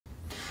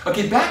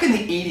Okay, back in the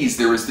 80s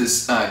there was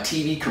this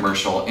TV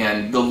commercial,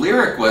 and the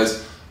lyric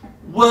was,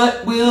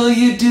 "What will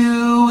you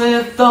do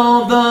with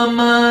all the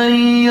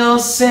money you'll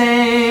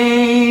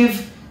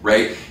save?"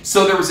 Right?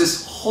 So there was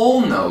this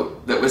whole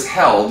note that was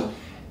held,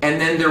 and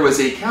then there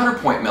was a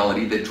counterpoint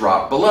melody that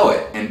dropped below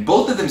it. And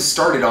both of them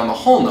started on the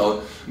whole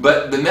note,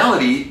 but the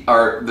melody,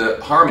 or the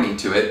harmony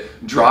to it,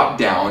 dropped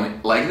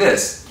down like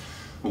this.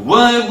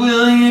 "What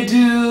will you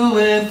do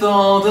with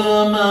all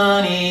the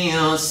money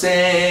you'll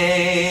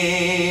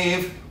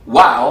save?"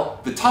 While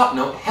the top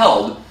note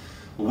held,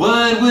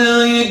 "What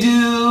will you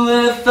do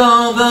with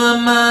all the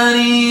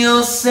money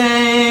you'll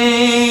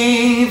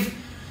save?"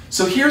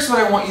 So here's what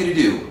I want you to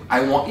do. I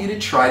want you to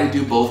try to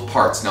do both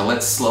parts. Now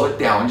let's slow it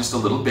down just a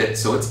little bit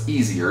so it's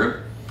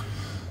easier.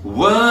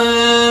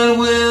 What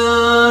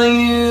will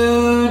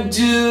you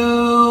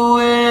do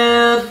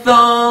with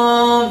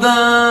all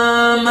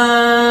the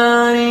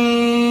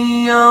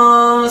money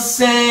you'll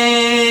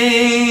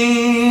save?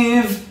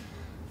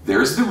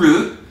 There's the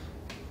root.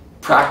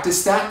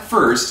 Practice that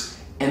first,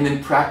 and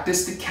then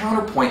practice the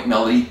counterpoint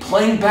melody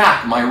playing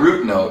back my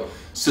root note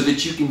so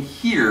that you can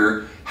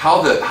hear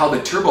how the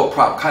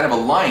turboprop kind of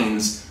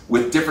aligns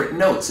with different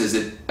notes as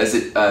it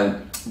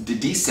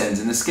descends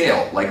in the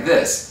scale, like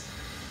this.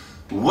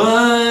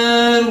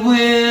 What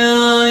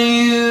will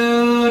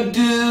you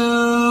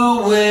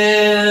do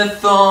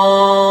with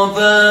all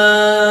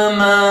the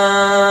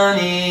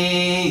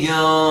money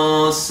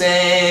you'll save?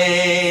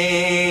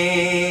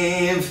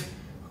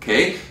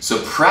 Okay, so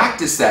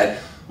practice that.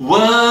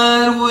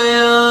 What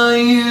will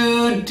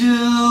you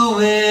do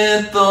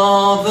with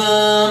all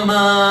the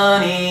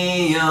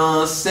money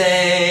you'll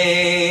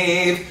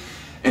save?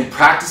 And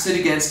practice it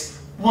against,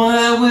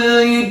 what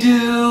will you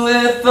do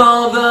with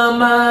all the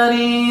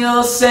money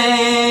you'll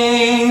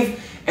save?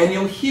 And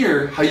you'll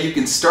hear how you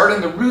can start on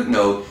the root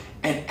note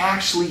and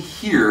actually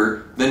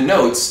hear the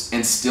notes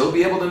and still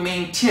be able to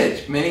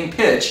maintain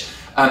pitch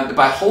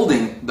by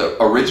holding the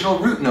original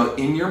root note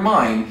in your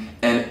mind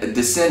and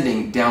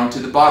descending down to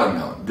the bottom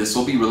note. This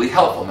will be really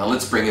helpful. Now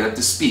let's bring it up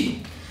to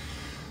speed.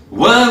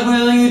 What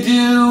will you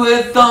do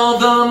with all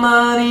the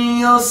money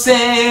you'll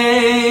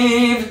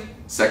save?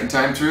 Second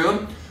time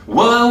through.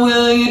 What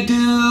will you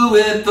do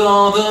with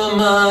all the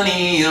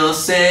money you'll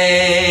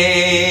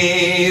save?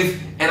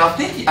 And I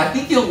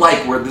think you'll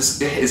like where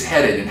this is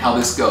headed and how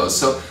this goes.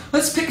 So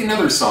let's pick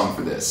another song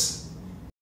for this.